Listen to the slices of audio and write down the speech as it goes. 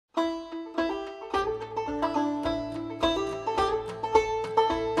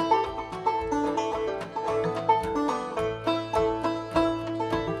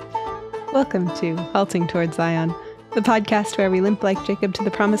Welcome to Halting Towards Zion, the podcast where we limp like Jacob to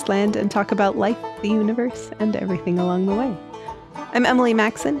the promised land and talk about life, the universe, and everything along the way. I'm Emily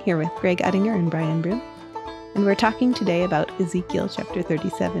Maxon, here with Greg Uttinger and Brian Broom, and we're talking today about Ezekiel chapter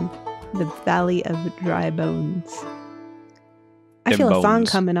 37, the Valley of Dry Bones. I feel a song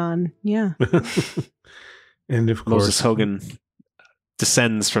coming on, yeah. And of course, Moses Hogan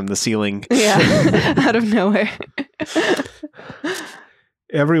descends from the ceiling. Yeah, out of nowhere.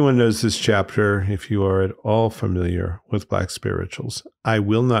 Everyone knows this chapter if you are at all familiar with Black spirituals. I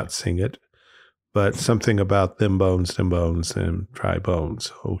will not sing it, but something about them bones, them dry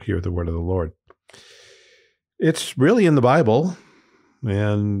bones. Oh, hear the word of the Lord. It's really in the Bible,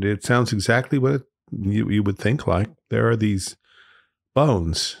 and it sounds exactly what you would think like. There are these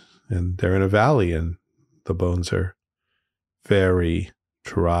bones, and they're in a valley, and the bones are very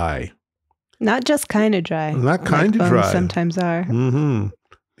dry. Not just kind of dry. Not kind of dry. Sometimes are. Mm-hmm.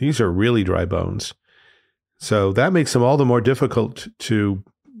 These are really dry bones. So that makes them all the more difficult to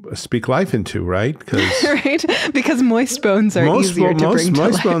speak life into, right? Right? Because moist bones are easier to bring to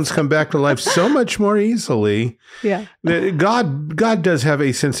life. Moist bones come back to life so much more easily. Yeah. God does have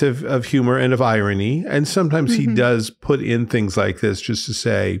a sense of humor and of irony. And sometimes he does put in things like this just to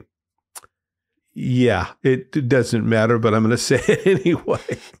say, yeah, it doesn't matter, but I'm going to say it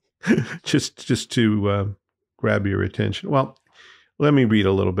anyway. just to grab your attention. Well, let me read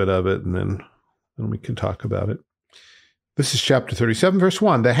a little bit of it, and then we can talk about it. This is chapter 37, verse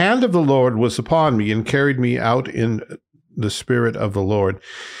 1. The hand of the Lord was upon me and carried me out in the spirit of the Lord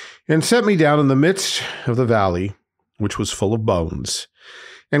and set me down in the midst of the valley, which was full of bones,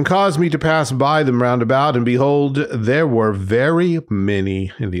 and caused me to pass by them round about. And behold, there were very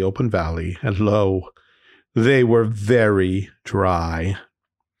many in the open valley, and lo, they were very dry.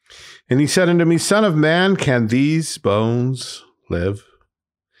 And he said unto me, Son of man, can these bones live?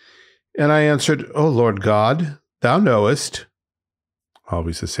 And I answered, O Lord God, thou knowest.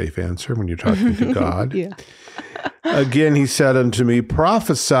 Always a safe answer when you're talking to God. Yeah. Again he said unto me,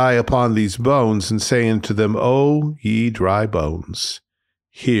 Prophesy upon these bones, and say unto them, O ye dry bones,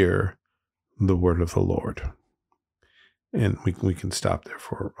 hear the word of the Lord. And we can stop there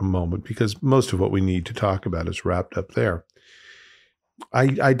for a moment, because most of what we need to talk about is wrapped up there.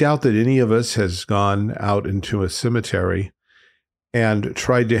 I doubt that any of us has gone out into a cemetery and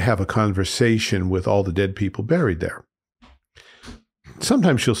tried to have a conversation with all the dead people buried there.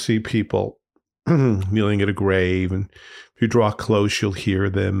 Sometimes you'll see people kneeling at a grave, and if you draw close, you'll hear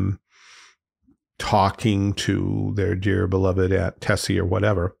them talking to their dear beloved Aunt Tessie or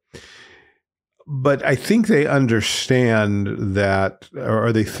whatever. But I think they understand that,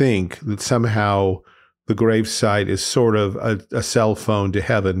 or they think that somehow the gravesite is sort of a cell phone to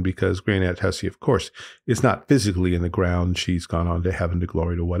heaven, because Great Aunt Tessie, of course, is not physically in the ground. She's gone on to heaven, to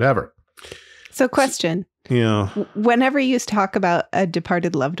glory, to whatever. So question. Yeah. Whenever you talk about a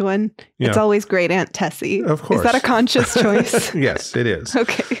departed loved one, it's always Great Aunt Tessie. Of course. Is that a conscious choice? Yes, it is.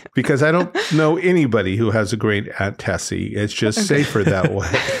 Okay. Because I don't know anybody who has a Great Aunt Tessie. It's just safer that way.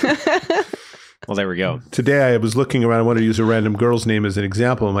 Well, there we go. Today I was looking around. I wanted to use a random girl's name as an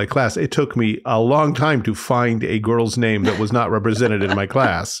example in my class. It took me a long time to find a girl's name that was not represented in my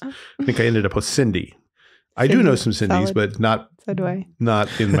class. I think I ended up with Cindy. I do know some Cindys, solid. but not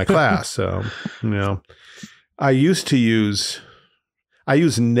in my class. So, I use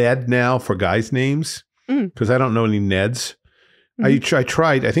Ned now for guys' names because I don't know any Neds. I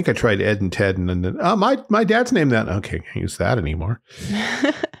tried Ed and Ted, and then my dad's name that. Okay, I can't use that anymore.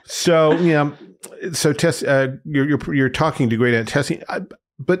 So so Tess, you're talking to Great Aunt Tessie,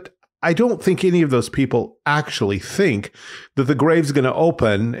 but I don't think any of those people actually think that the grave's going to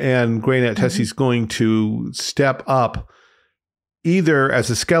open and Great Aunt Tessie's going to step up either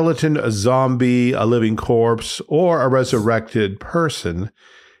as a skeleton, a zombie, a living corpse, or a resurrected person.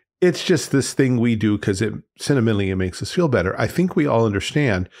 It's just this thing we do because it sentimentally makes us feel better. I think we all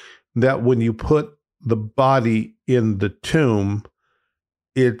understand that when you put the body in the tomb,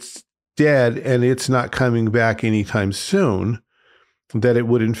 it's dead and it's not coming back anytime soon, that it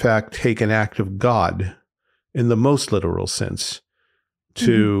would in fact take an act of God in the most literal sense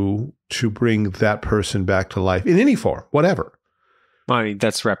to bring that person back to life in any form, whatever. I mean,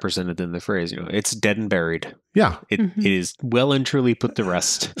 that's represented in the phrase, it's dead and buried. Yeah. It is well and truly put to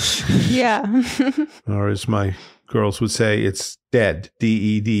rest. Yeah. Or as my girls would say, it's dead,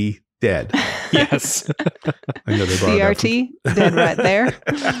 D-E-D, dead. Yes. I know they borrowed DRT, dead right there.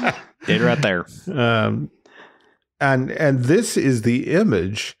 Dead right there. And this is the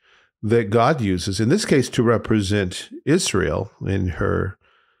image that God uses, in this case, to represent Israel in her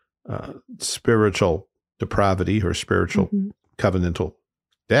spiritual depravity, her spiritual covenantal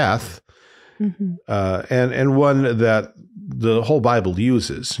death. and one that the whole Bible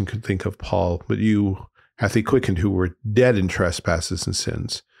uses. You could think of Paul, but you hath he quickened who were dead in trespasses and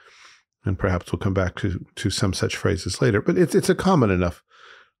sins. And perhaps we'll come back to some such phrases later. But it's a common enough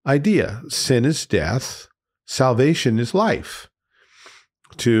idea. Sin is death. Salvation is life.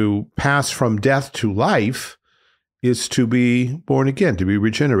 To pass from death to life is to be born again, to be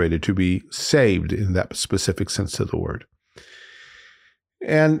regenerated, to be saved in that specific sense of the word.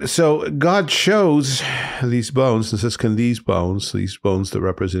 And so God shows these bones and says, can these bones that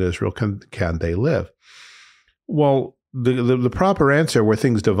represent Israel, can they live? Well, the proper answer where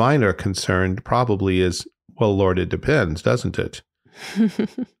things divine are concerned probably is, well, Lord, it depends, doesn't it?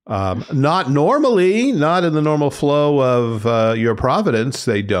 Not normally, not in the normal flow of your providence,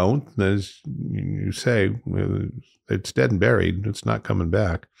 they don't. As you say, it's dead and buried. It's not coming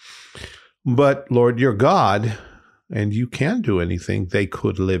back. But Lord, you're God, and you can do anything. They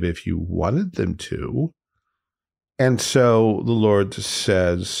could live if you wanted them to. And so the Lord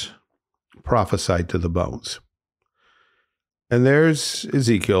says, prophesy to the bones. And there's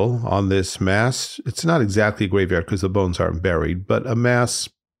Ezekiel on this mass. It's not exactly a graveyard because the bones aren't buried, but a mass,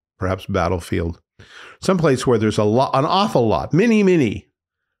 perhaps battlefield, someplace where there's an awful lot, many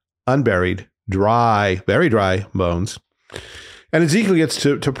unburied, dry, very dry bones. And Ezekiel gets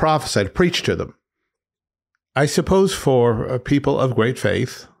to prophesy, to preach to them. I suppose for people of great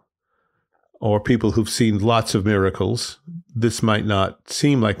faith, or people who've seen lots of miracles, this might not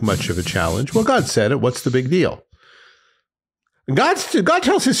seem like much of a challenge. Well, God said it. What's the big deal? God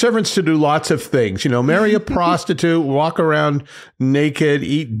tells his servants to do lots of things, marry a prostitute, walk around naked,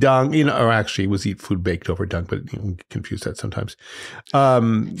 eat dung, or actually it was eat food baked over dung, but you confuse that sometimes.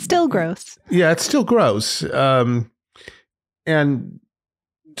 Still gross. Yeah, it's still gross. And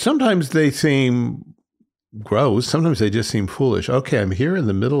sometimes they seem gross. Sometimes they just seem foolish. Okay, I'm here in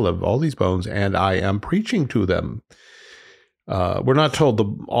the middle of all these bones and I am preaching to them. We're not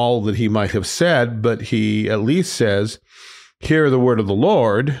told all that he might have said, but he at least says, hear the word of the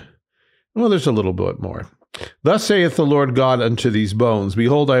Lord. Well, there's a little bit more. Thus saith the Lord God unto these bones,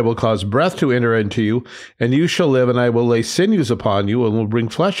 behold, I will cause breath to enter into you, and you shall live, and I will lay sinews upon you, and will bring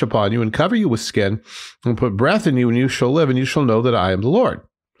flesh upon you, and cover you with skin, and put breath in you, and you shall live, and you shall know that I am the Lord.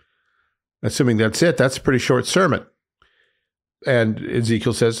 Assuming that's it, that's a pretty short sermon. And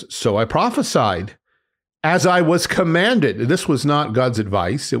Ezekiel says, so I prophesied as I was commanded. This was not God's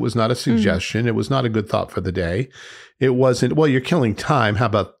advice. It was not a suggestion. It was not a good thought for the day. It wasn't, well, you're killing time. How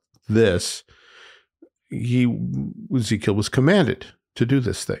about this? Ezekiel was commanded to do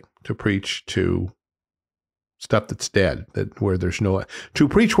this thing, to preach to stuff that's dead, to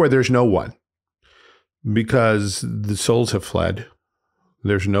preach where there's no one, because the souls have fled.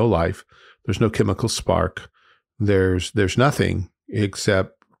 There's no life. There's no chemical spark. There's nothing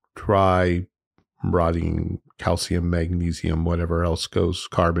except dry, rotting calcium, magnesium, whatever else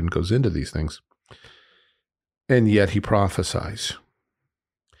carbon goes into these things. And yet he prophesies.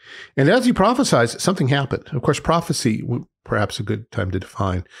 And as he prophesies, something happened. Of course, prophecy, perhaps a good time to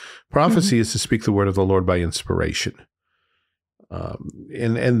define. Prophecy is to speak the word of the Lord by inspiration.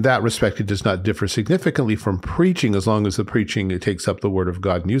 In that respect, it does not differ significantly from preaching, as long as the preaching it takes up the word of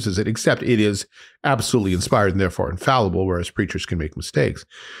God and uses it, except it is absolutely inspired and therefore infallible, whereas preachers can make mistakes.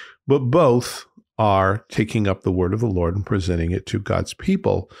 But both are taking up the word of the Lord and presenting it to God's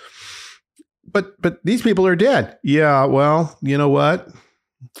people. But these people are dead. Yeah, well, you know what?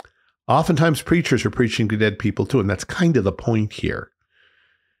 Oftentimes preachers are preaching to dead people too, and that's kind of the point here.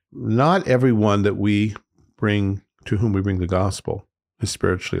 Not everyone that we bring, to whom we bring the gospel, is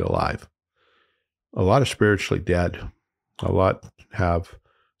spiritually alive. A lot are spiritually dead. A lot have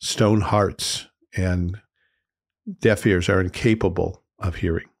stone hearts, and deaf ears are incapable of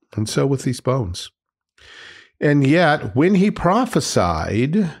hearing. And so with these bones. And yet, when he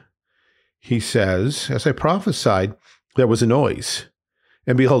prophesied, he says, as I prophesied, there was a noise,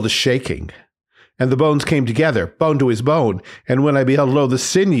 and behold, a shaking. And the bones came together, bone to his bone. And when I beheld, lo, the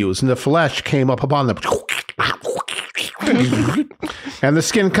sinews and the flesh came up upon them. And the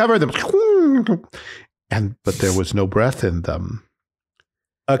skin covered them. But there was no breath in them.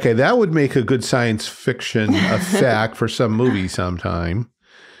 Okay, that would make a good science fiction effect for some movie sometime.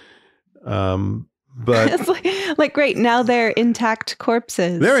 But it's like great. Now they're intact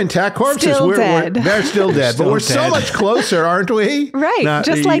corpses. They're intact corpses. Still dead. They're still dead, but we're so much closer, aren't we? Right.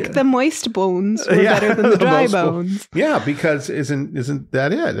 Just like the moist bones were better than the dry bones. Yeah, because isn't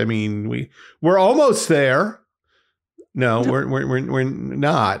that it? I mean, we're almost there. No, we're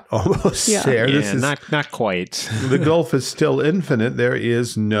not almost there. Yeah, this is not quite. The gulf is still infinite. There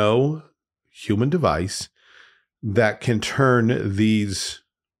is no human device that can turn these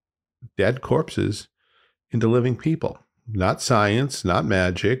dead corpses into living people. Not science, not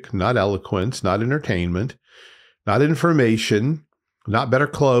magic, not eloquence, not entertainment, not information, not better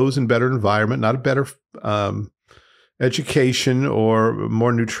clothes and better environment, not a better education or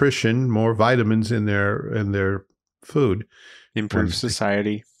more nutrition, more vitamins in their food. Improve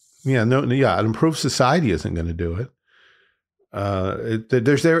society. Yeah, an improved society isn't going to do it.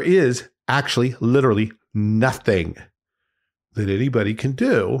 There is actually literally nothing that anybody can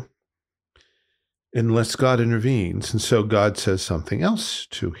do unless God intervenes. And so God says something else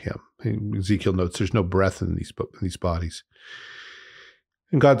to him. Ezekiel notes there's no breath in these bodies.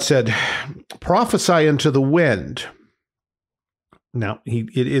 And God said, prophesy into the wind. Now,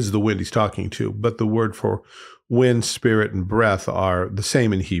 it is the wind he's talking to, but the word for wind, spirit, and breath are the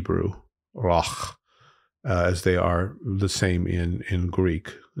same in Hebrew, roch, as they are the same in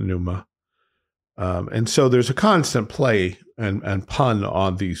Greek, pneuma. And so there's a constant play and pun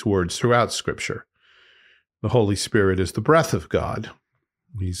on these words throughout Scripture. The Holy Spirit is the breath of God.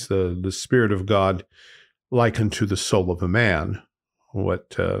 He's the Spirit of God likened to the soul of a man.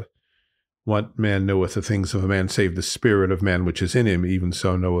 What man knoweth the things of a man, save the spirit of man which is in him? Even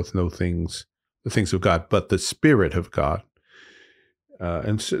so knoweth no things, the things of God, but the Spirit of God.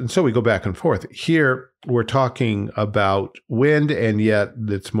 And so we go back and forth. Here we're talking about wind, and yet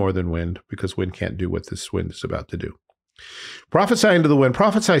it's more than wind, because wind can't do what this wind is about to do. Prophesy unto the wind,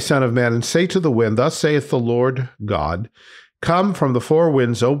 prophesy, son of man, and say to the wind, thus saith the Lord God, come from the four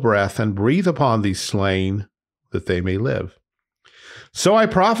winds, O breath, and breathe upon these slain, that they may live. So I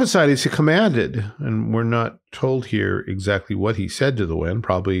prophesied as he commanded, and we're not told here exactly what he said to the wind,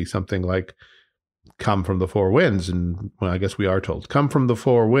 probably something like, come from the four winds, and well, I guess we are told, come from the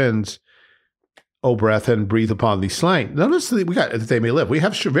four winds, O breath, and breathe upon these slain. Notice that we got that they may live. We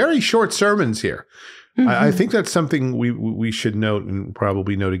have very short sermons here. Mm-hmm. I think that's something we should note, and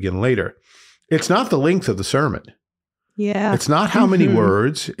probably note again later. It's not the length of the sermon. Yeah. It's not how many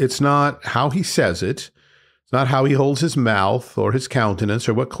words. It's not how he says it. It's not how he holds his mouth or his countenance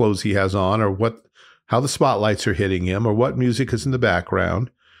or what clothes he has on or how the spotlights are hitting him or what music is in the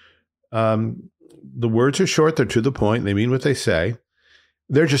background. The words are short. They're to the point. They mean what they say.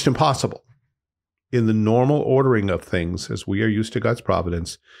 They're just impossible. In the normal ordering of things, as we are used to God's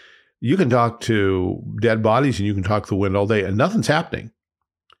providence, you can talk to dead bodies and you can talk to the wind all day and nothing's happening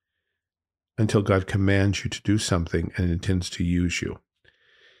until God commands you to do something and intends to use you.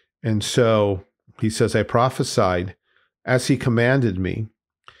 And so he says, I prophesied as he commanded me,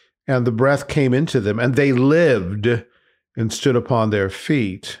 and the breath came into them, and they lived and stood upon their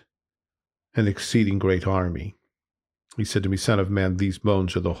feet, an exceeding great army. He said to me, son of man, these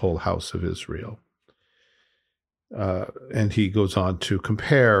bones are the whole house of Israel. And he goes on to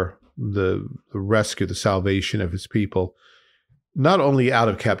compare the rescue, the salvation of his people, not only out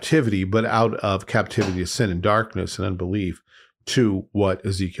of captivity, but out of captivity to sin and darkness and unbelief, to what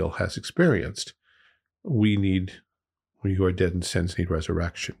Ezekiel has experienced. We who are dead in sins need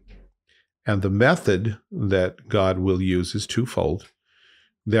resurrection. And the method that God will use is twofold.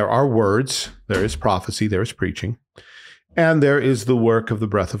 There are words, there is prophecy, there is preaching, and there is the work of the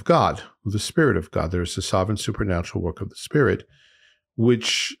breath of God, the Spirit of God. There is the sovereign supernatural work of the Spirit,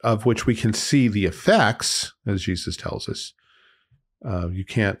 of which we can see the effects, as Jesus tells us. You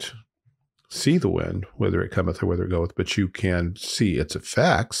can't see the wind, whether it cometh or whether it goeth, but you can see its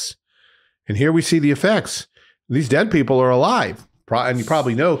effects. And here we see the effects. These dead people are alive. And you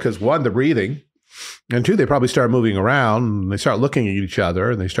probably know because, one, they're breathing. And two, they probably start moving around. And they start looking at each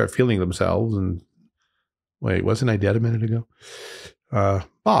other. And they start feeling themselves. And wait, wasn't I dead a minute ago?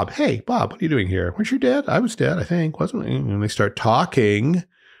 Bob, hey, Bob, what are you doing here? Weren't you dead? I was dead, I think, wasn't I? And they start talking,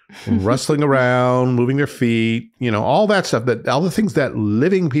 rustling around, moving their feet, all that stuff, all the things that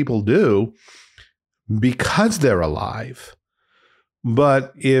living people do because they're alive.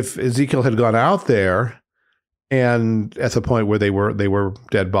 But if Ezekiel had gone out there and at the point where they were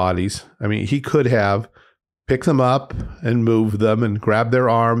dead bodies, I mean, he could have picked them up and moved them and grabbed their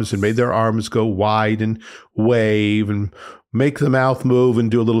arms and made their arms go wide and wave and make the mouth move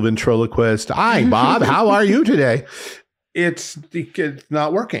and do a little ventriloquist. Hi, Bob, how are you today? It's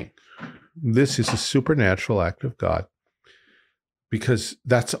not working. This is a supernatural act of God, because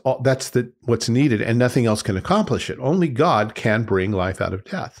that's what's needed, and nothing else can accomplish it. Only God can bring life out of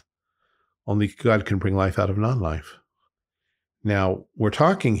death. Only God can bring life out of non-life. Now, we're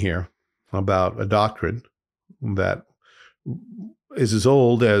talking here about a doctrine that is as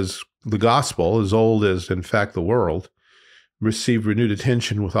old as the gospel, as old as, in fact, the world, received renewed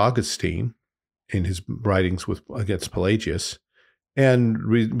attention with Augustine in his writings against Pelagius, and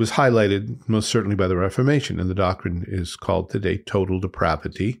was highlighted most certainly by the Reformation. And the doctrine is called today total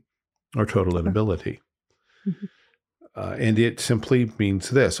depravity, or total inability. Mhm. And it simply means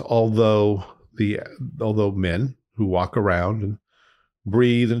this: although men who walk around and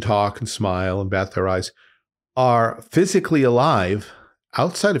breathe and talk and smile and bat their eyes are physically alive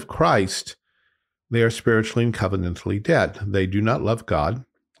outside of Christ, they are spiritually and covenantally dead. They do not love God.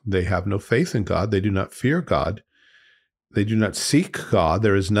 They have no faith in God. They do not fear God. They do not seek God.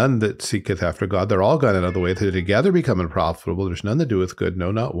 There is none that seeketh after God. They're all gone another way. They together become unprofitable. There's none that doeth good,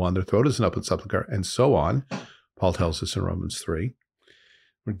 no, not one. Their throat is an open sepulchre, and so on. Paul tells us in Romans 3.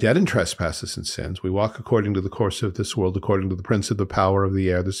 We're dead in trespasses and sins. We walk according to the course of this world, according to the prince of the power of the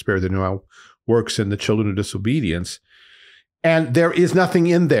air, the spirit that now works in the children of disobedience. And there is nothing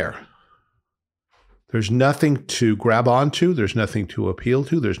in there. There's nothing to grab onto. There's nothing to appeal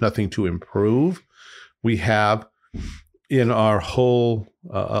to. There's nothing to improve. We have in our whole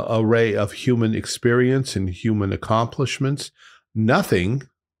array of human experience and human accomplishments, nothing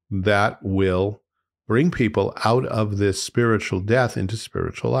that will bring people out of this spiritual death into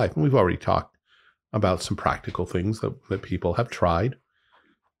spiritual life. And we've already talked about some practical things that people have tried.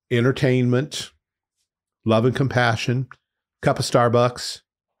 Entertainment, love and compassion, cup of Starbucks,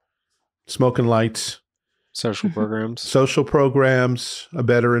 smoking lights, Social programs, a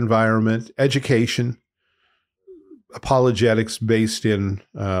better environment, education, apologetics based in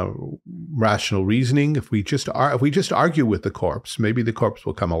rational reasoning. If we just argue with the corpse, maybe the corpse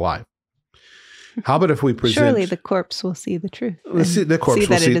will come alive. How about if we present? Surely the corpse will see the truth. The corpse see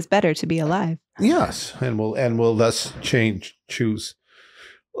will that it is better to be alive. Yes, and will thus choose.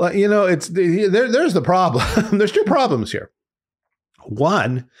 Well, there's the problem. There's two problems here.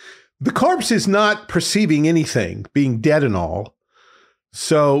 One, the corpse is not perceiving anything, being dead and all.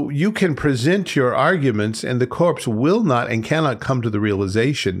 So you can present your arguments, and the corpse will not and cannot come to the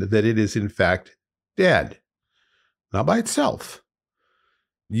realization that it is in fact dead, not by itself.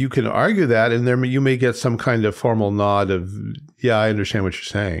 You can argue that, and you may get some kind of formal nod of, yeah, I understand what you're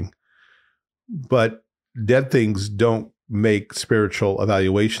saying. But dead things don't make spiritual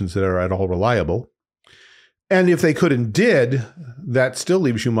evaluations that are at all reliable. And if they could and did, that still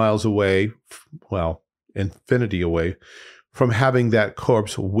leaves you miles away, well, infinity away, from having that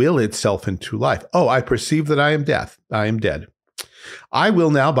corpse will itself into life. Oh, I perceive that I am dead. I will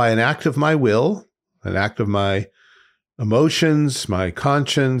now, by an act of my will, an act of my emotions, my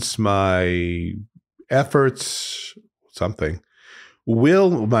conscience, my efforts, something,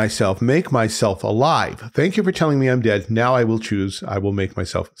 make myself alive. Thank you for telling me I'm dead. Now I will choose. I will make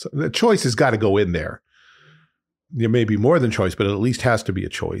myself. The choice has got to go in there. There may be more than choice, but it at least has to be a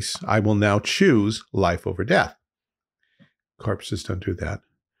choice. I will now choose life over death. Corpses don't do that.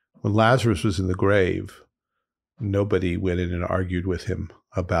 When Lazarus was in the grave, nobody went in and argued with him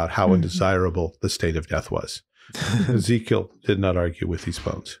about how undesirable the state of death was. Ezekiel did not argue with these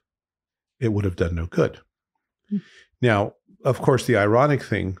bones. It would have done no good. Now, of course, the ironic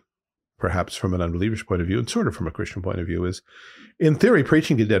thing, perhaps from an unbeliever's point of view, and sort of from a Christian point of view, is, in theory,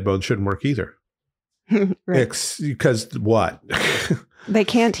 preaching to dead bones shouldn't work either. Right. Because what? They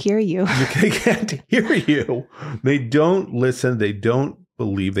can't hear you. They can't hear you. They don't listen. They don't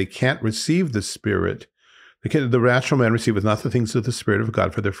believe. They can't receive the Spirit. The rational man receiveth not the things of the Spirit of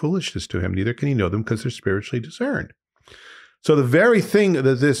God, for their foolishness to him. Neither can he know them, because they're spiritually discerned. So the very thing that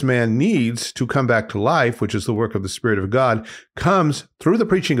this man needs to come back to life, which is the work of the Spirit of God, comes through the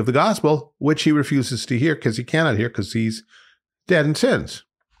preaching of the gospel, which he refuses to hear because he cannot hear because he's dead in sins.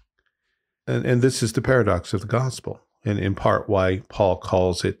 And this is the paradox of the gospel, and in part why Paul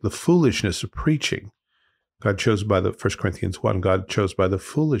calls it the foolishness of preaching. God chose by 1 Corinthians 1, God chose by the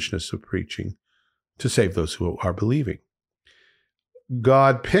foolishness of preaching to save those who are believing.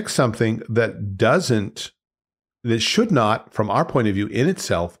 God picks something that should not, from our point of view, in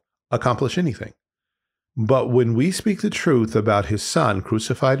itself, accomplish anything. But when we speak the truth about his Son,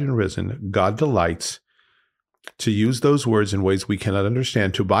 crucified and risen, God delights to use those words in ways we cannot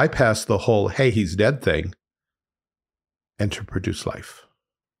understand, to bypass the whole, hey, he's dead thing, and to produce life.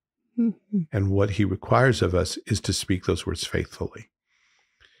 And what he requires of us is to speak those words faithfully.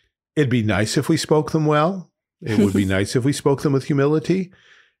 It'd be nice if we spoke them well. It would be nice if we spoke them with humility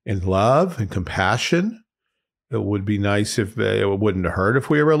and love and compassion. It would be nice if it wouldn't hurt if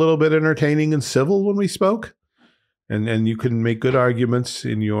we were a little bit entertaining and civil when we spoke. And you can make good arguments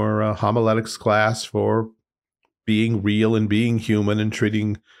in your homiletics class for being real and being human and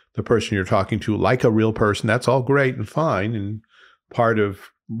treating the person you're talking to like a real person. That's all great and fine, and part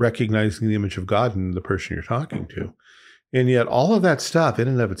of recognizing the image of God in the person you're talking to. And yet all of that stuff in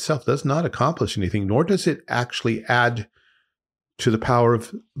and of itself does not accomplish anything, nor does it actually add to the power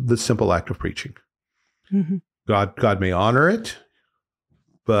of the simple act of preaching. God may honor it,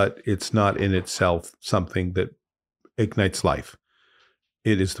 but it's not in itself something that ignites life.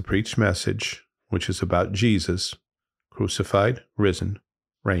 It is the preached message, which is about Jesus, crucified, risen,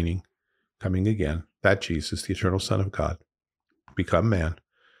 reigning, coming again. That Jesus, the eternal Son of God, become man.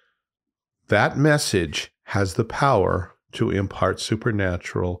 That message has the power to impart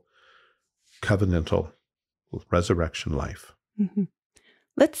supernatural, covenantal resurrection life. Mm-hmm.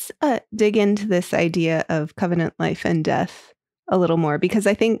 Let's dig into this idea of covenant life and death a little more, because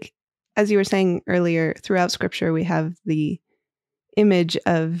I think, as you were saying earlier, throughout Scripture, we have the image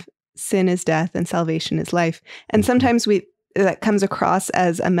of sin is death and salvation is life. And sometimes that comes across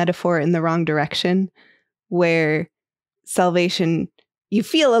as a metaphor in the wrong direction, where salvation, you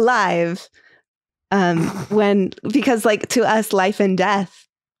feel alive because like to us, life and death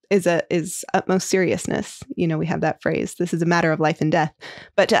is utmost seriousness. We have that phrase, this is a matter of life and death.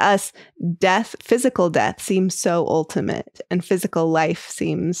 But to us, death, physical death, seems so ultimate, and physical life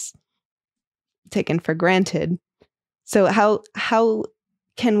seems taken for granted. So how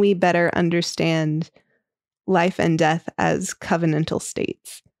can we better understand life and death as covenantal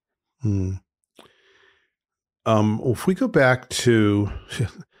states? If we go back to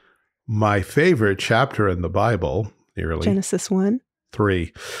my favorite chapter in the Bible, nearly Genesis 1.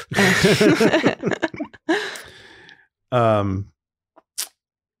 3.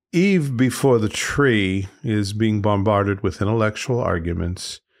 Eve before the tree is being bombarded with intellectual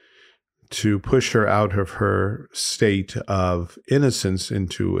arguments to push her out of her state of innocence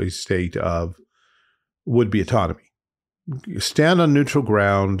into a state of would-be autonomy. You stand on neutral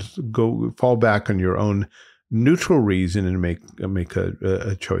ground, fall back on your own neutral reason, and make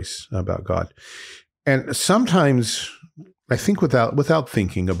a choice about God. And sometimes, I think without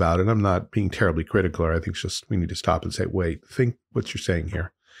thinking about it, I'm not being terribly critical, or I think just we need to stop and say, wait, think what you're saying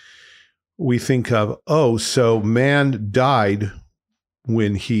here. We think of, so man died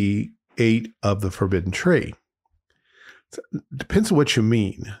when he ate of the forbidden tree. Depends on what you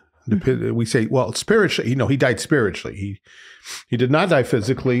mean. We say, well, spiritually, he died spiritually. He did not die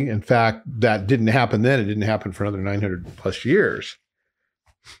physically. In fact, that didn't happen then. It didn't happen for another 900 plus years.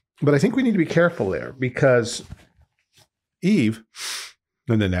 But I think we need to be careful there, because Eve,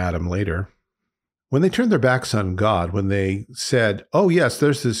 and then Adam later, when they turned their backs on God, when they said, oh, yes,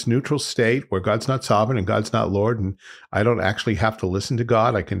 there's this neutral state where God's not sovereign and God's not Lord, and I don't actually have to listen to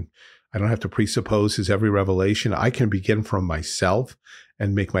God. I don't have to presuppose his every revelation. I can begin from myself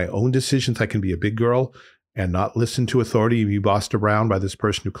and make my own decisions. I can be a big girl and not listen to authority and be bossed around by this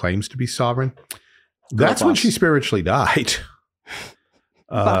person who claims to be sovereign. That's when she spiritually died.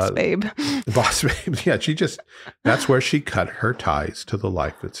 Boss babe. Boss babe. Yeah, that's where she cut her ties to the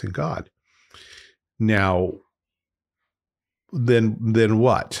life that's in God. Now, then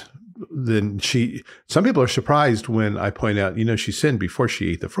what? Then some people are surprised when I point out, she sinned before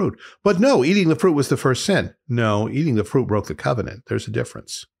she ate the fruit. But no, eating the fruit was the first sin. No, eating the fruit broke the covenant. There's a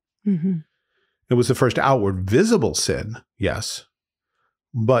difference. Mm-hmm. It was the first outward visible sin, yes.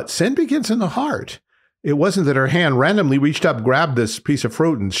 But sin begins in the heart. It wasn't that her hand randomly reached up, grabbed this piece of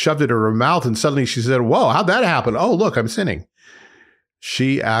fruit and shoved it in her mouth, and suddenly she said, whoa, how'd that happen? Oh, look, I'm sinning.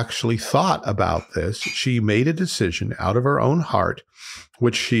 She actually thought about this. She made a decision out of her own heart,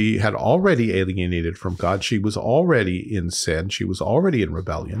 which she had already alienated from God. She was already in sin. She was already in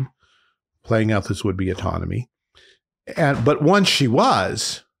rebellion, playing out this would-be autonomy. But once she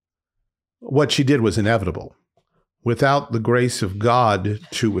was, what she did was inevitable. Without the grace of God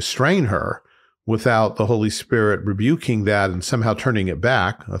to restrain her, without the Holy Spirit rebuking that and somehow turning it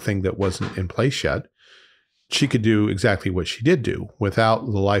back, a thing that wasn't in place yet, she could do exactly what she did do. Without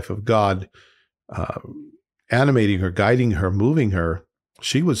the life of God animating her, guiding her, moving her,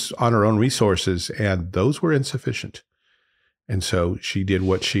 she was on her own resources, and those were insufficient. And so she did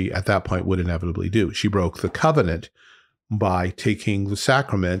what she, at that point, would inevitably do. She broke the covenant by taking the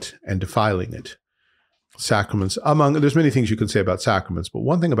sacrament and defiling it. Sacraments, there's many things you can say about sacraments, but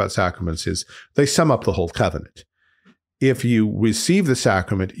one thing about sacraments is they sum up the whole covenant. If you receive the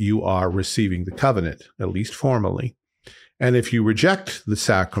sacrament, you are receiving the covenant, at least formally. And if you reject the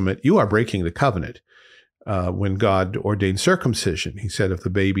sacrament, you are breaking the covenant. When God ordained circumcision, he said, if the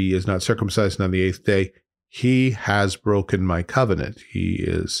baby is not circumcised on the 8th day, he has broken my covenant.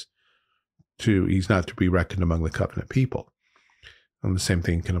 He's not to be reckoned among the covenant people. And the same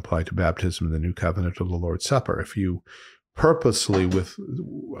thing can apply to baptism in the new covenant or the Lord's Supper. If you purposely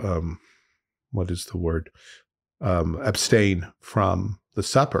abstain from the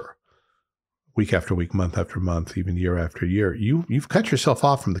supper week after week, month after month, even year after year, you've cut yourself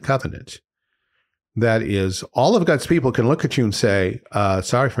off from the covenant. That is, all of God's people can look at you and say,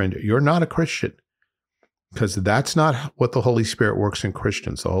 sorry, friend, you're not a Christian. because that's not what the Holy Spirit works in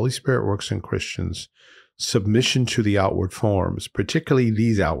Christians. The Holy Spirit works in Christians submission to the outward forms, particularly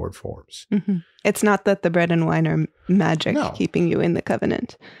these outward forms. Mm-hmm. It's not that the bread and wine are magic keeping you in the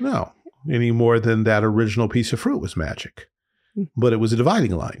covenant. No, any more than that original piece of fruit was magic. But it was a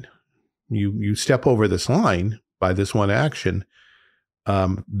dividing line. You step over this line by this one action,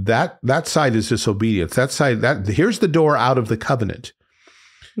 that side is disobedience. That side, here's the door out of the covenant.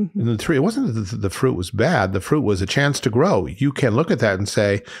 And the tree, it wasn't that the fruit was bad. The fruit was a chance to grow. You can look at that and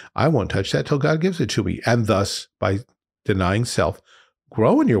say, I won't touch that till God gives it to me. And thus, by denying self,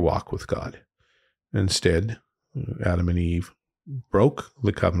 grow in your walk with God. Instead, Adam and Eve broke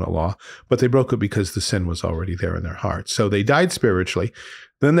the covenant law, but they broke it because the sin was already there in their hearts. So they died spiritually.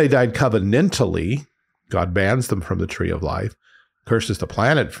 Then they died covenantally. God bans them from the tree of life, curses the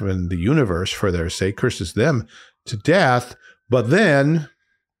planet and the universe for their sake, curses them to death. But then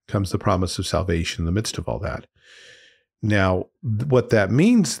comes the promise of salvation in the midst of all that. Now, what that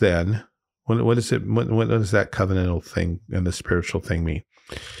means then, what does that covenantal thing and the spiritual thing mean?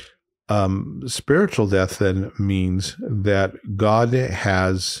 Spiritual death then means that God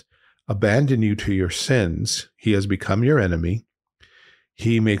has abandoned you to your sins. He has become your enemy.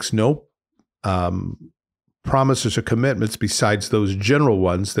 He makes no promises or commitments besides those general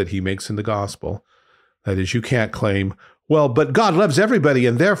ones that he makes in the gospel. That is, you can't claim, well, but God loves everybody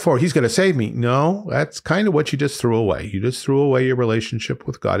and therefore he's going to save me. No, that's kind of what you just threw away. You just threw away your relationship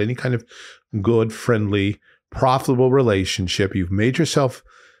with God, any kind of good, friendly, profitable relationship. You've made yourself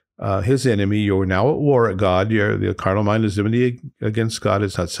his enemy. You're now at war at God. The carnal mind is enmity against God.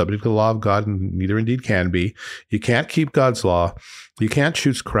 It's not subject to the law of God, and neither indeed can be. You can't keep God's law. You can't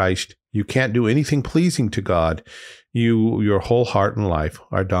choose Christ. You can't do anything pleasing to God. Your whole heart and life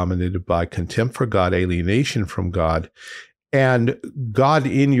are dominated by contempt for God, alienation from God, and God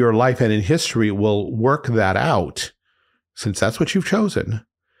in your life and in history will work that out, since that's what you've chosen.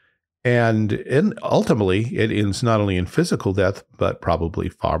 And ultimately, it ends not only in physical death, but probably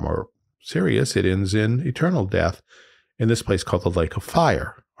far more serious, it ends in eternal death in this place called the lake of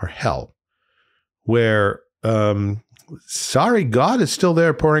fire, or hell, where, sorry, God is still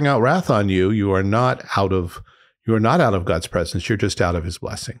there pouring out wrath on you. You are not out of God's presence. You're just out of his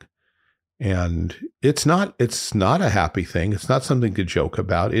blessing. And it's not a happy thing. It's not something to joke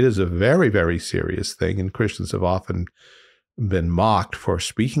about. It is a very, very serious thing. And Christians have often been mocked for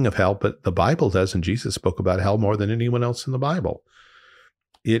speaking of hell, but the Bible does, and Jesus spoke about hell more than anyone else in the Bible.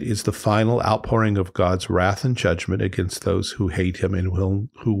 It is the final outpouring of God's wrath and judgment against those who hate him and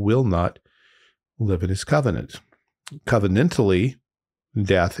who will not live in his covenant. Covenantally,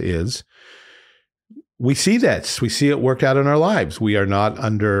 death is, we see that. We see it worked out in our lives. We are not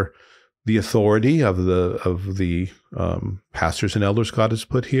under the authority of the pastors and elders God has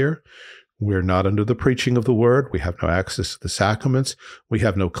put here. We're not under the preaching of the word. We have no access to the sacraments. We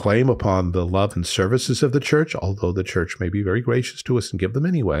have no claim upon the love and services of the church, although the church may be very gracious to us and give them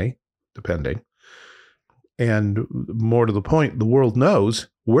anyway, depending. And more to the point, the world knows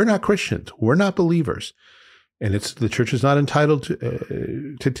we're not Christians. We're not believers. And the church is not entitled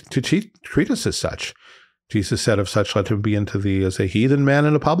to treat us as such. Jesus said, of such let him be unto thee as a heathen man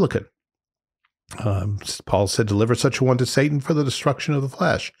and a publican. Paul said, deliver such a one to Satan for the destruction of the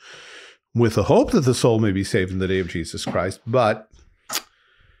flesh, with the hope that the soul may be saved in the day of Jesus Christ. But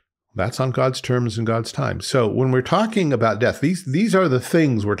that's on God's terms and God's time. So when we're talking about death, these are the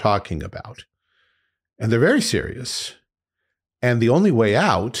things we're talking about. And they're very serious. And the only way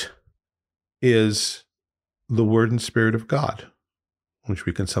out is the word and spirit of God, which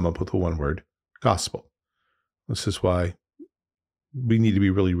we can sum up with the one word, gospel. This is why we need to be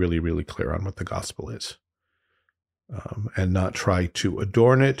really, really, really clear on what the gospel is, and not try to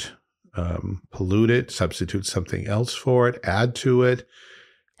adorn it, pollute it, substitute something else for it, add to it.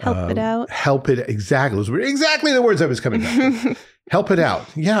 Help it out. Help it, exactly. Those were exactly the words I was coming up with. Help it out.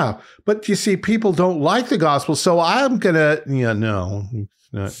 Yeah. But you see, people don't like the gospel, so I'm going to, no,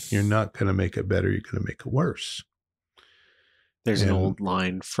 you're not going to make it better. You're going to make it worse. There's an old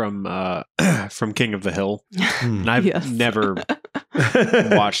line from King of the Hill, and I've never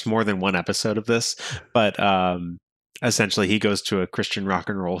watched more than one episode of this, but essentially he goes to a Christian rock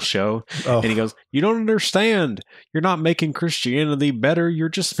and roll show, and he goes, "You don't understand. You're not making Christianity better. You're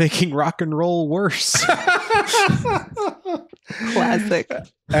just making rock and roll worse." Classic.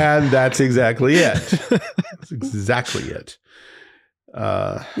 And that's exactly it. That's exactly it.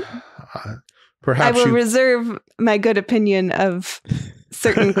 Perhaps I will reserve my good opinion of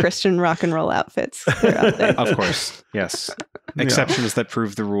certain Christian rock and roll outfits that are out there. Of course, yes. Exceptions that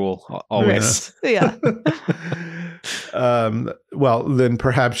prove the rule, always. Yeah. Well, then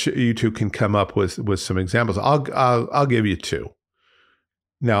perhaps you two can come up with some examples. I'll give you two.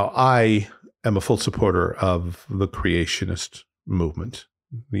 Now, I am a full supporter of the creationist movement,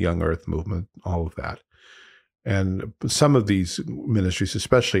 the young earth movement, all of that. And some of these ministries,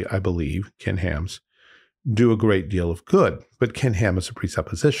 especially, I believe, Ken Ham's, do a great deal of good. But Ken Ham is a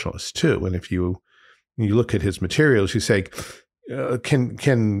presuppositionalist too. And if you look at his materials, you say,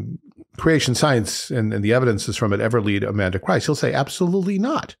 can creation science and the evidences from it ever lead a man to Christ? He'll say, absolutely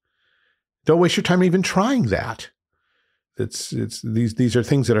not. Don't waste your time even trying that. These are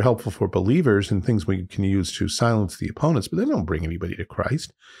things that are helpful for believers and things we can use to silence the opponents, but they don't bring anybody to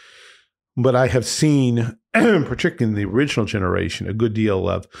Christ. But I have seen, particularly in the original generation, a good deal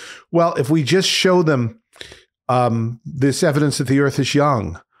of, well, if we just show them this evidence that the earth is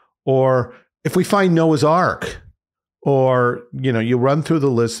young, or if we find Noah's Ark, or, you run through the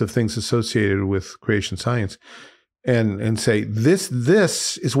list of things associated with creation science and say, this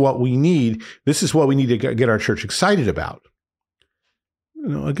is what we need. This is what we need to get our church excited about.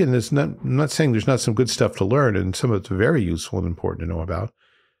 Again, I'm not saying there's not some good stuff to learn, and some of it's very useful and important to know about,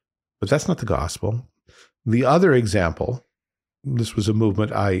 but that's not the gospel. The other example, this was a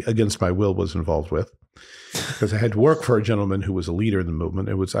movement I, against my will, was involved with, because I had to work for a gentleman who was a leader in the movement.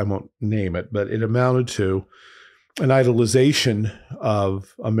 I won't name it, but it amounted to an idolization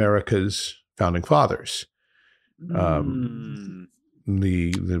of America's founding fathers. The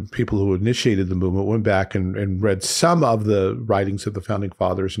people who initiated the movement went back and read some of the writings of the founding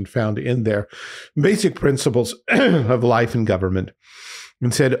fathers and found in there basic principles of life and government,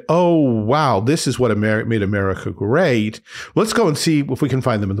 and said, oh, wow, this is what made America great. Let's go and see if we can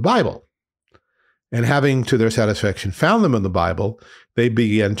find them in the Bible. And having, to their satisfaction, found them in the Bible, they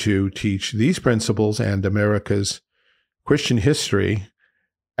began to teach these principles and America's Christian history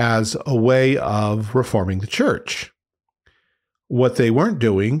as a way of reforming the church. What they weren't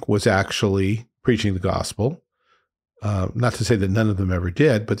doing was actually preaching the gospel. Not to say that none of them ever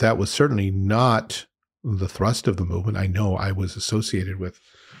did, but that was certainly not the thrust of the movement. I know I was associated with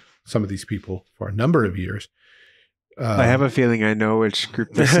some of these people for a number of years. I have a feeling I know which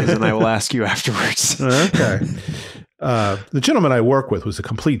group this is, and I will ask you afterwards. Okay. The gentleman I work with was a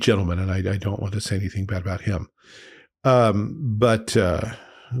complete gentleman, and I don't want to say anything bad about him. But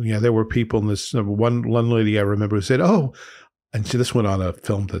there were people in this. One lady I remember who said, "Oh," and so this went on a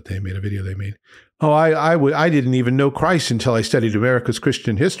film that they made, a video they made. "Oh, I didn't even know Christ until I studied America's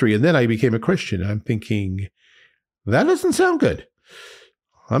Christian history, and then I became a Christian." And I'm thinking, that doesn't sound good.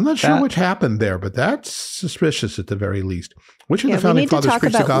 I'm not sure what happened there, but that's suspicious at the very least. Which of the founding fathers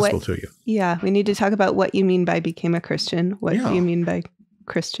preached the gospel to you? Yeah, we need to talk about what you mean by became a Christian. What do you mean by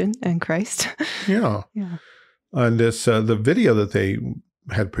Christian and Christ? Yeah. And this the video that they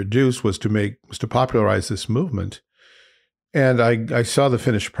had produced was to popularize this movement. And I saw the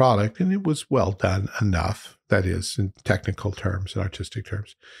finished product, and it was well done enough, that is, in technical terms and artistic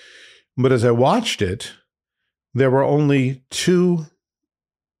terms. But as I watched it, there were only two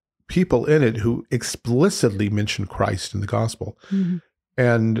people in it who explicitly mentioned Christ in the gospel. Mm-hmm.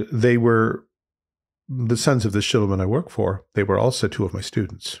 And they were the sons of this gentleman I work for. They were also two of my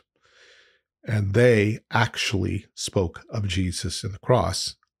students. And they actually spoke of Jesus and the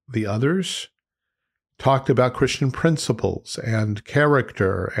cross. The others talked about Christian principles and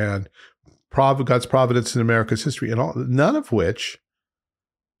character and God's providence in America's history, and all, none of which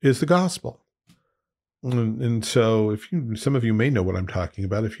is the gospel. And so some of you may know what I'm talking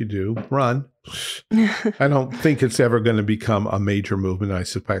about. If you do, run. I don't think it's ever going to become a major movement. I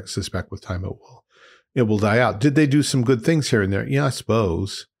suspect with time it will die out. Did they do some good things here and there? Yeah, I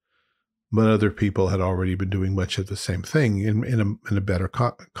suppose. But other people had already been doing much of the same thing in a better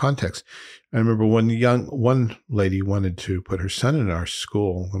context. I remember one lady wanted to put her son in our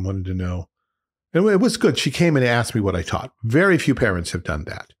school and wanted to know. And it was good. She came and asked me what I taught. Very few parents have done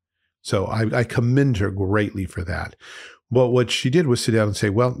that. So I commend her greatly for that. But what she did was sit down and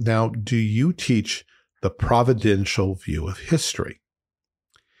say, well, now, do you teach the providential view of history?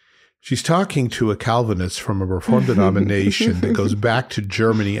 She's talking to a Calvinist from a Reformed denomination that goes back to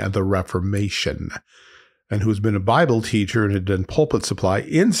Germany and the Reformation, and who's been a Bible teacher and had done pulpit supply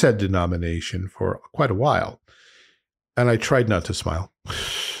in said denomination for quite a while. And I tried not to smile.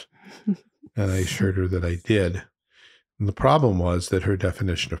 And I assured her that I did. And the problem was that her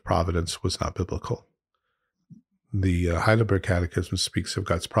definition of providence was not biblical. The Heidelberg Catechism speaks of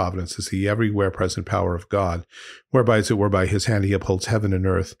God's providence as the everywhere present power of God, whereby, as it were, by his hand he upholds heaven and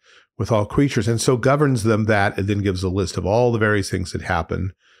earth with all creatures, and so governs them that, and then gives a list of all the various things that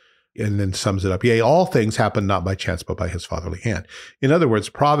happen and then sums it up. Yea, all things happen not by chance, but by his fatherly hand. In other words,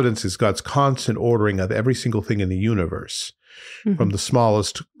 providence is God's constant ordering of every single thing in the universe, from the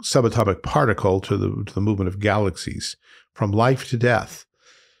smallest subatomic particle to the movement of galaxies, from life to death.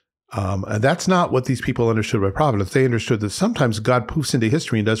 And that's not what these people understood by providence. They understood that sometimes God poofs into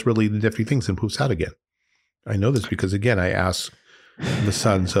history and does really nifty things and poofs out again. I know this because, again, I asked the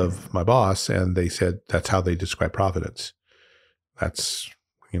sons of my boss, and they said that's how they describe providence. That's,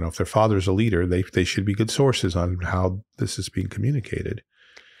 if their father's a leader, they should be good sources on how this is being communicated.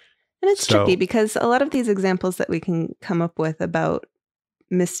 And it's tricky because a lot of these examples that we can come up with about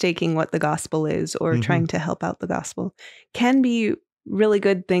mistaking what the gospel is or trying to help out the gospel can be really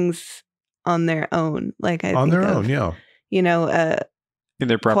good things on their own. Like I think of, in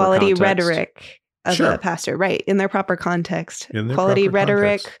their proper quality context. Rhetoric of a pastor, right? In their proper context, quality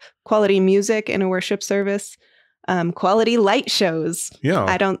rhetoric, quality music in a worship service, quality light shows. Yeah,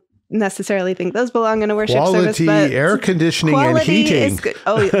 I don't necessarily think those belong in a worship service, but quality air conditioning and heating. Is good.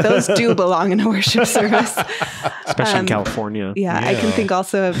 Oh, those do belong in a worship service, especially in California. Yeah, I can think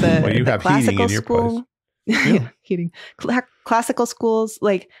also of the classical school. Heating. Classical schools,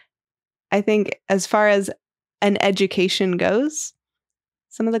 like I think as far as an education goes,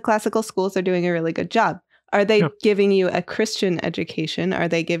 some of the classical schools are doing a really good job. Are they giving you a Christian education? Are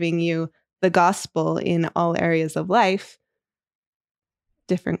they giving you the gospel in all areas of life?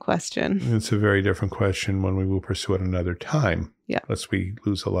 Different question. It's a very different question, one we will pursue at another time. Yeah. Lest we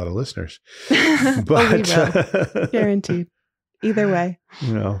lose a lot of listeners. But we will. Guaranteed. Either way.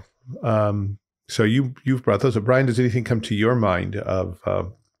 So you've brought those up. Brian, does anything come to your mind of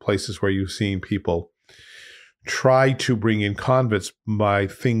places where you've seen people try to bring in converts by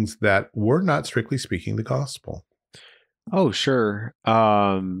things that were not strictly speaking the gospel? Oh, sure.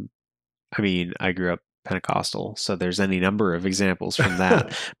 I grew up Pentecostal, so there's any number of examples from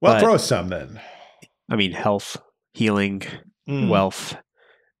that. Well, throw some then. Health, healing, wealth,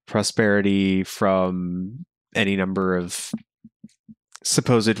 prosperity from any number of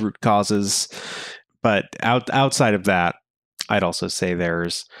supposed root causes. But outside of that, I'd also say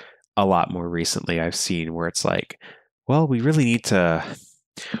there's a lot more recently I've seen where it's like, well, we really need to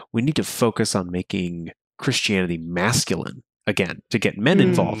focus on making Christianity masculine again to get men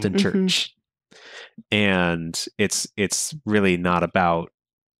involved in church. And it's really not about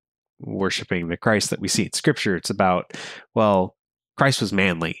worshiping the Christ that we see in Scripture. It's about, well, Christ was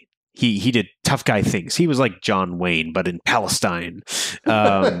manly. He did tough guy things. He was like John Wayne, but in Palestine.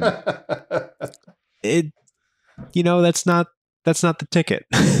 That's not the ticket.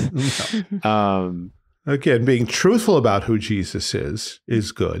 Again, being truthful about who Jesus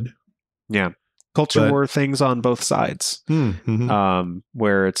is good. Yeah. Culture war things on both sides,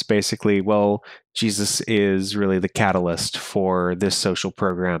 where it's basically, well, Jesus is really the catalyst for this social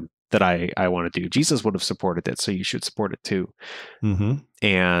program that I want to do. Jesus would have supported it, so you should support it too.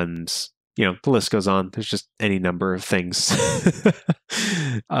 And, the list goes on. There's just any number of things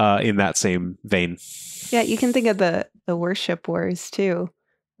in that same vein. Yeah, you can think of the worship wars too,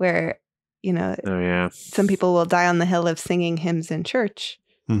 where, some people will die on the hill of singing hymns in church.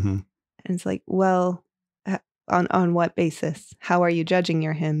 And it's like, well, on what basis? How are you judging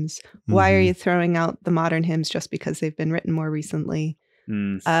your hymns? Why are you throwing out the modern hymns just because they've been written more recently?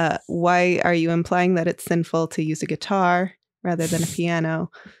 Why are you implying that it's sinful to use a guitar rather than a piano?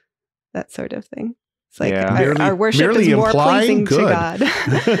 That sort of thing. It's like our worship is more pleasing to God.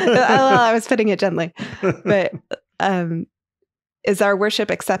 Well, I was putting it gently. But is our worship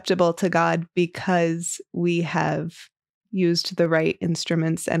acceptable to God because we have used the right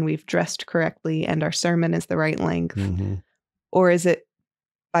instruments and we've dressed correctly and our sermon is the right length? Or is it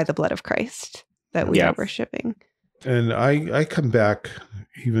by the blood of Christ that we are worshiping? And I come back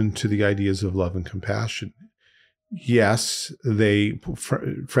even to the ideas of love and compassion. Yes,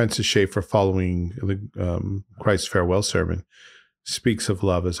 Francis Schaeffer, following the Christ's farewell sermon, speaks of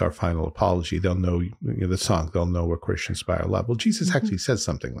love as our final apology. They'll know the song, they'll know we're Christians by our love. Well, Jesus actually says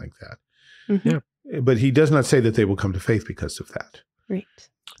something like that. But he does not say that they will come to faith because of that. Right.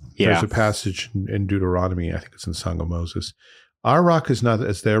 Yeah. There's a passage in Deuteronomy, I think it's in Song of Moses. Our rock is not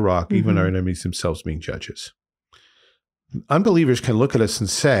as their rock, even our enemies themselves being judges. Unbelievers can look at us and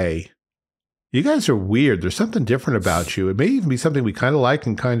say, you guys are weird. There's something different about you. It may even be something we kind of like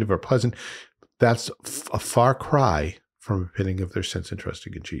and kind of are pleasant. That's a far cry from repenting of their sins and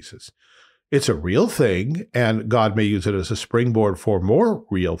trusting in Jesus. It's a real thing, and God may use it as a springboard for more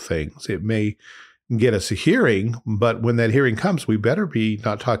real things. It may get us a hearing, but when that hearing comes, we better be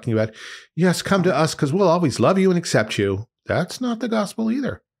not talking about, yes, come to us because we'll always love you and accept you. That's not the gospel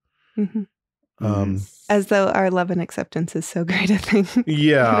either. As though our love and acceptance is so great a thing.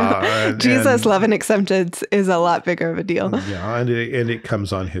 Yeah. Jesus' love and acceptance is a lot bigger of a deal. Yeah, and it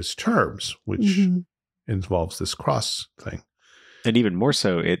comes on his terms, which involves this cross thing. And even more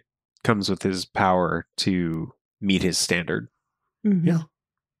so, it comes with his power to meet his standard. Yeah.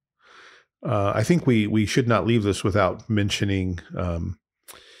 I think we should not leave this without mentioning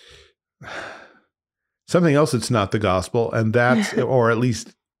something else that's not the gospel, and that's, or at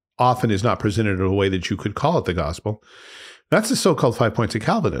least often is not presented in a way that you could call it the gospel. That's the so-called 5 points of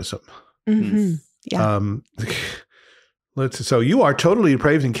Calvinism. Yeah. So you are totally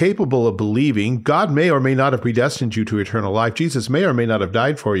depraved and capable of believing. God may or may not have predestined you to eternal life. Jesus may or may not have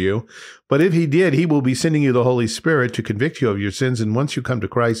died for you. But if he did, he will be sending you the Holy Spirit to convict you of your sins. And once you come to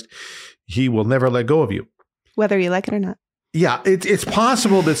Christ, he will never let go of you. Whether you like it or not. Yeah, it's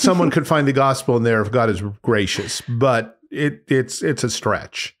possible that someone could find the gospel in there if God is gracious, but it's a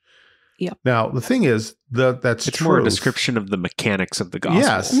stretch. Yeah. Now, the thing is, it's truth. More a description of the mechanics of the gospel.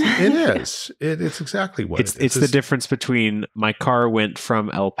 Yes, it is. It's exactly what it is. It's the difference between my car went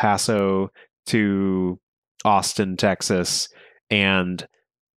from El Paso to Austin, Texas, and,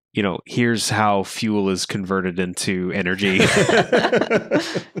 here's how fuel is converted into energy.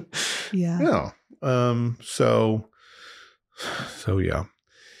 Yeah. So yeah.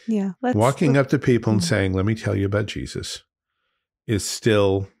 Yeah. Walking up to people and saying, let me tell you about Jesus, is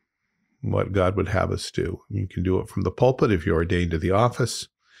still what God would have us do. You can do it from the pulpit if you're ordained to the office.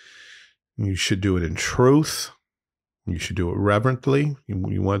 You should do it in truth. You should do it reverently.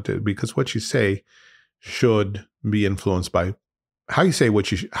 You want to, because what you say should be influenced by how you say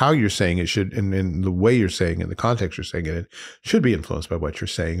how you're saying it should, and the way you're saying it, the context you're saying it should be influenced by what you're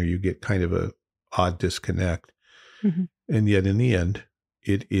saying, or you get kind of a odd disconnect. And yet in the end,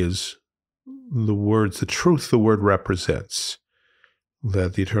 it is the words, the truth the word represents,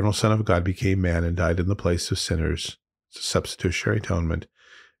 that the eternal Son of God became man and died in the place of sinners. It's a substitutionary atonement.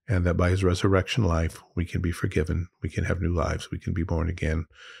 And that by his resurrection life, we can be forgiven. We can have new lives. We can be born again.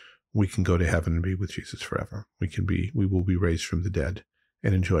 We can go to heaven and be with Jesus forever. We will be raised from the dead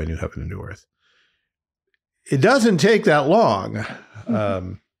and enjoy a new heaven and new earth. It doesn't take that long.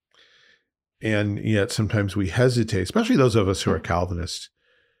 And yet sometimes we hesitate, especially those of us who are Calvinists.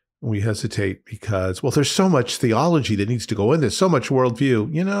 We hesitate because, well, there's so much theology that needs to go in. There's so much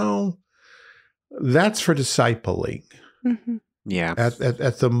worldview. That's for discipling. Yeah.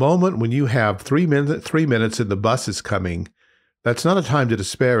 At the moment when you have 3 minutes and the bus is coming, that's not a time to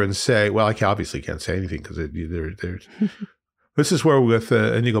despair and say, well, I obviously can't say anything because there's. This is where with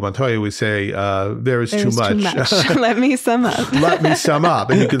Inigo Montoya we say, there is too much. Let me sum up. Let me sum up.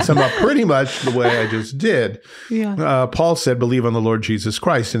 And you can sum up pretty much the way I just did. Yeah. Paul said, believe on the Lord Jesus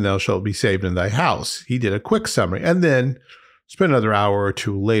Christ and thou shalt be saved in thy house. He did a quick summary and then spent another hour or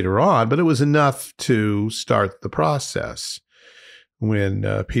two later on, but it was enough to start the process. When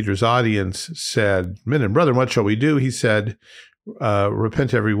Peter's audience said, men and brethren, what shall we do? He said,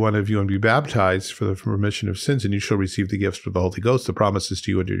 repent every one of you and be baptized for the remission of sins, and you shall receive the gifts of the Holy Ghost. The promises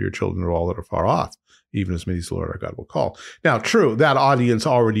to you and to your children are all that are far off, even as many as the Lord our God will call. Now, true, that audience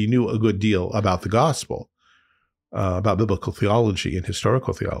already knew a good deal about the gospel, about biblical theology and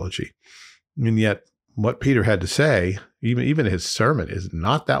historical theology. And yet what Peter had to say, even his sermon, is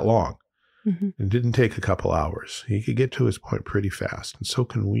not that long. It didn't take a couple hours. He could get to his point pretty fast. And so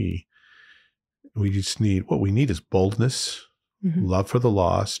can we. What we need is boldness, love for the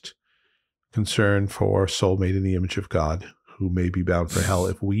lost, concern for a soul made in the image of God who may be bound for hell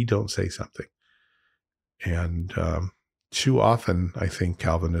if we don't say something. And too often, I think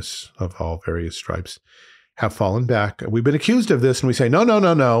Calvinists of all various stripes have fallen back. We've been accused of this, and we say,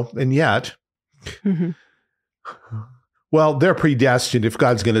 no. And yet, well, they're predestined. If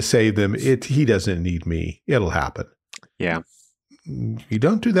God's going to save them, he doesn't need me. It'll happen. Yeah. You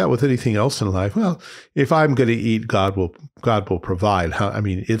don't do that with anything else in life. Well, if I'm going to eat, God will provide.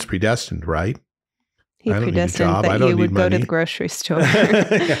 It's predestined, right? He predestined that you would go to the grocery store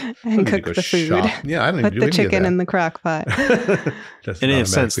and cook the food. Shop. Yeah, I don't put even do the chicken in the crock pot. And in a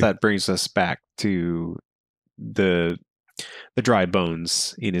sense, that brings us back to the dry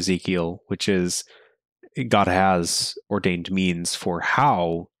bones in Ezekiel, which is God has ordained means for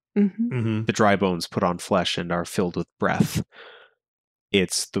how the dry bones put on flesh and are filled with breath.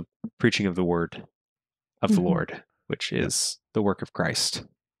 It's the preaching of the word of the Lord, which is the work of Christ.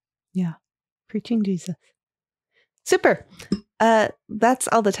 Yeah. Preaching Jesus. Super. That's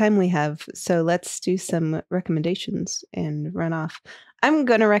all the time we have. So let's do some recommendations and run off. I'm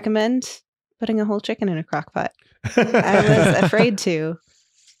going to recommend putting a whole chicken in a crock pot. I was afraid to.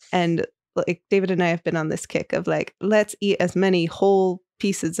 And like David and I have been on this kick of let's eat as many whole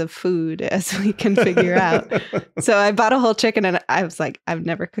pieces of food as we can figure out. So I bought a whole chicken and I was like, I've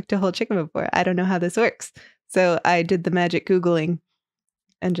never cooked a whole chicken before. I don't know how this works. So I did the magic Googling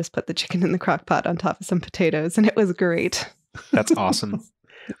and just put the chicken in the crock pot on top of some potatoes, and it was great. That's awesome.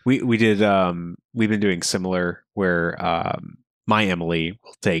 We've been doing similar where my Emily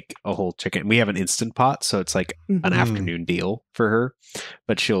will take a whole chicken. We have an Instant Pot, so it's like an afternoon deal for her.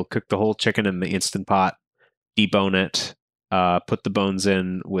 But she'll cook the whole chicken in the Instant Pot, debone it, put the bones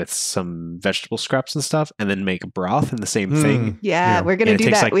in with some vegetable scraps and stuff, and then make a broth in the same thing. Yeah, we're gonna do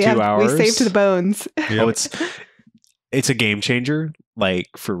that. Like 2 hours. We saved the bones. Oh, it's a game changer, like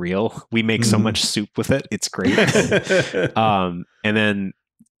for real. We make so much soup with it. It's great. And then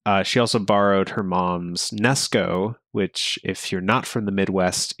she also borrowed her mom's Nesco, which, if you're not from the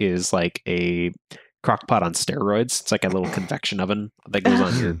Midwest, is like a crock pot on steroids. It's like a little convection oven that goes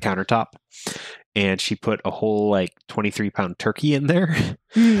on your countertop. And she put a whole like 23-pound turkey in there.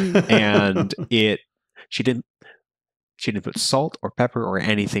 And she didn't put salt or pepper or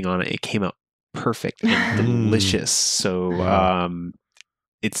anything on it. It came out perfect and delicious. So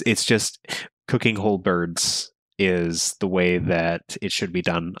it's just cooking whole birds is the way that it should be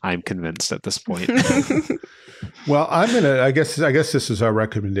done. I'm convinced at this point. Well, I guess this is our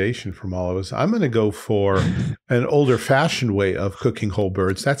recommendation from all of us. I'm gonna go for an older fashioned way of cooking whole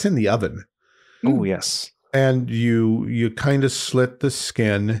birds. That's in the oven. Oh yes. And you kind of slit the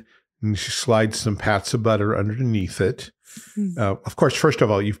skin and you slide some pats of butter underneath it. Of course, first of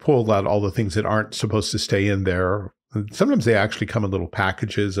all, you've pulled out all the things that aren't supposed to stay in there. Sometimes they actually come in little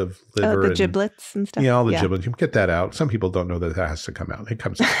packages of liver. The giblets and stuff. Yeah, all the giblets. You can get that out. Some people don't know that has to come out. It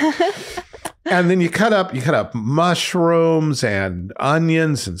comes out. And then you cut up mushrooms and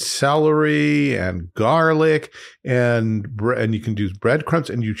onions and celery and garlic and you can do breadcrumbs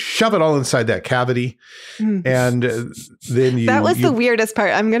and you shove it all inside that cavity. And then that was the weirdest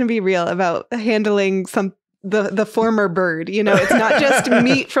part. I'm going to be real about handling the former bird. It's not just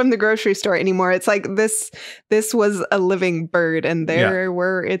meat from the grocery store anymore. It's like this was a living bird and there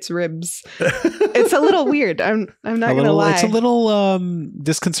were its ribs. It's a little weird. I'm not going to lie. It's a little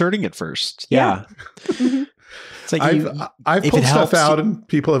disconcerting at first. Yeah. It's like I've pulled stuff out and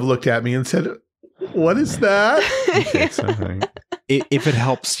people have looked at me and said, "What is that?" If it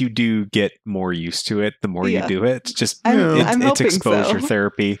helps you do get more used to it, the more you do it, it's exposure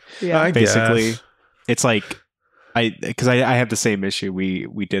therapy. Yeah, basically. Guess. It's like because I had the same issue.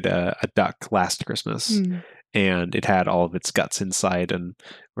 We did a duck last Christmas and it had all of its guts inside, and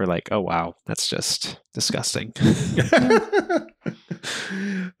we're like, oh wow, that's just disgusting.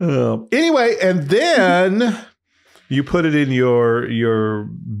 Anyway, and then you put it in your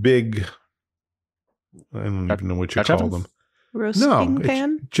big, I don't even know what you call them. Roasting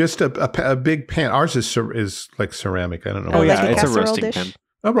pan? It's just a big pan. Ours is like ceramic. I don't know. Oh yeah, it's a roasting pan.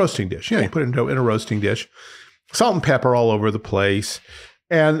 A roasting dish. Yeah, you put it in a roasting dish. Salt and pepper all over the place.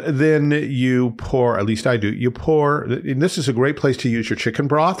 And then you pour, at least I do, and this is a great place to use your chicken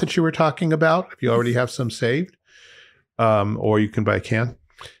broth that you were talking about, if you already have some saved, or you can buy a can.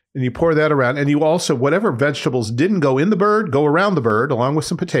 And you pour that around. And you also, whatever vegetables didn't go in the bird, go around the bird, along with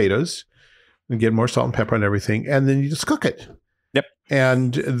some potatoes, and get more salt and pepper and everything. And then you just cook it. Yep.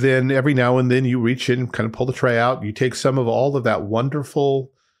 And then every now and then you reach in and kind of pull the tray out. You take some of all of that wonderful,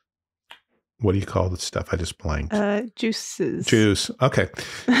 what do you call this stuff? I just blanked. Juices. Juice. Okay.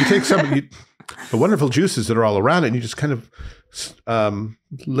 You take some of the wonderful juices that are all around it and you just kind of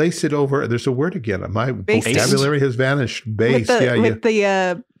lace it over. There's a word again. My vocabulary has vanished. Base. With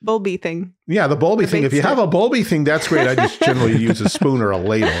the bulby thing. Yeah, the bulby thing. If you have a bulby thing, that's great. I just generally use a spoon or a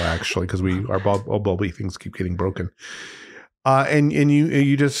ladle, actually, because our bulby things keep getting broken. And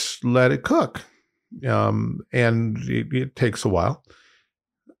you just let it cook, and it takes a while,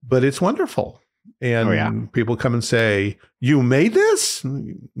 but it's wonderful. And people come and say, "You made this?"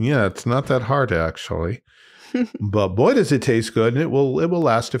 Yeah, it's not that hard actually, but boy, does it taste good, and it will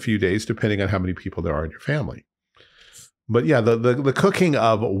last a few days depending on how many people there are in your family. But yeah, the cooking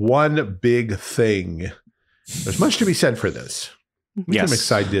of one big thing. There's much to be said for this. You can make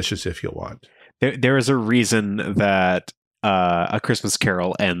side dishes if you want. There is a reason that A Christmas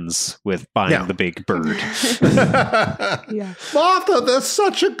Carol ends with buying the big bird. Martha, there's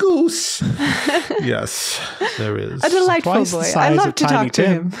such a goose. Yes, there is. A delightful boy. I love to talk to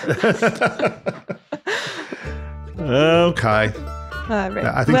him. Okay. All right.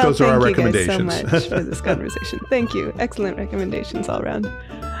 I think those are our recommendations. Thank you guys so much for this conversation. Thank you. Excellent recommendations all around.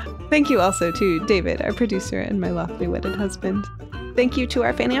 Thank you also to David, our producer, and my lawfully wedded husband. Thank you to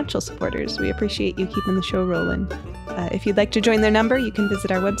our financial supporters. We appreciate you keeping the show rolling. If you'd like to join their number, you can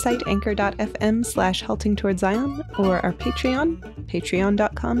visit our website, anchor.fm/halting towards Zion, or our Patreon,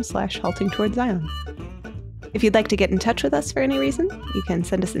 patreon.com/haltingtowardszion. If you'd like to get in touch with us for any reason, you can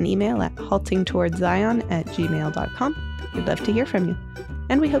send us an email at haltingtowardszion@gmail.com. We'd love to hear from you.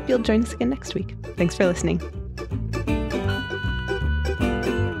 And we hope you'll join us again next week. Thanks for listening.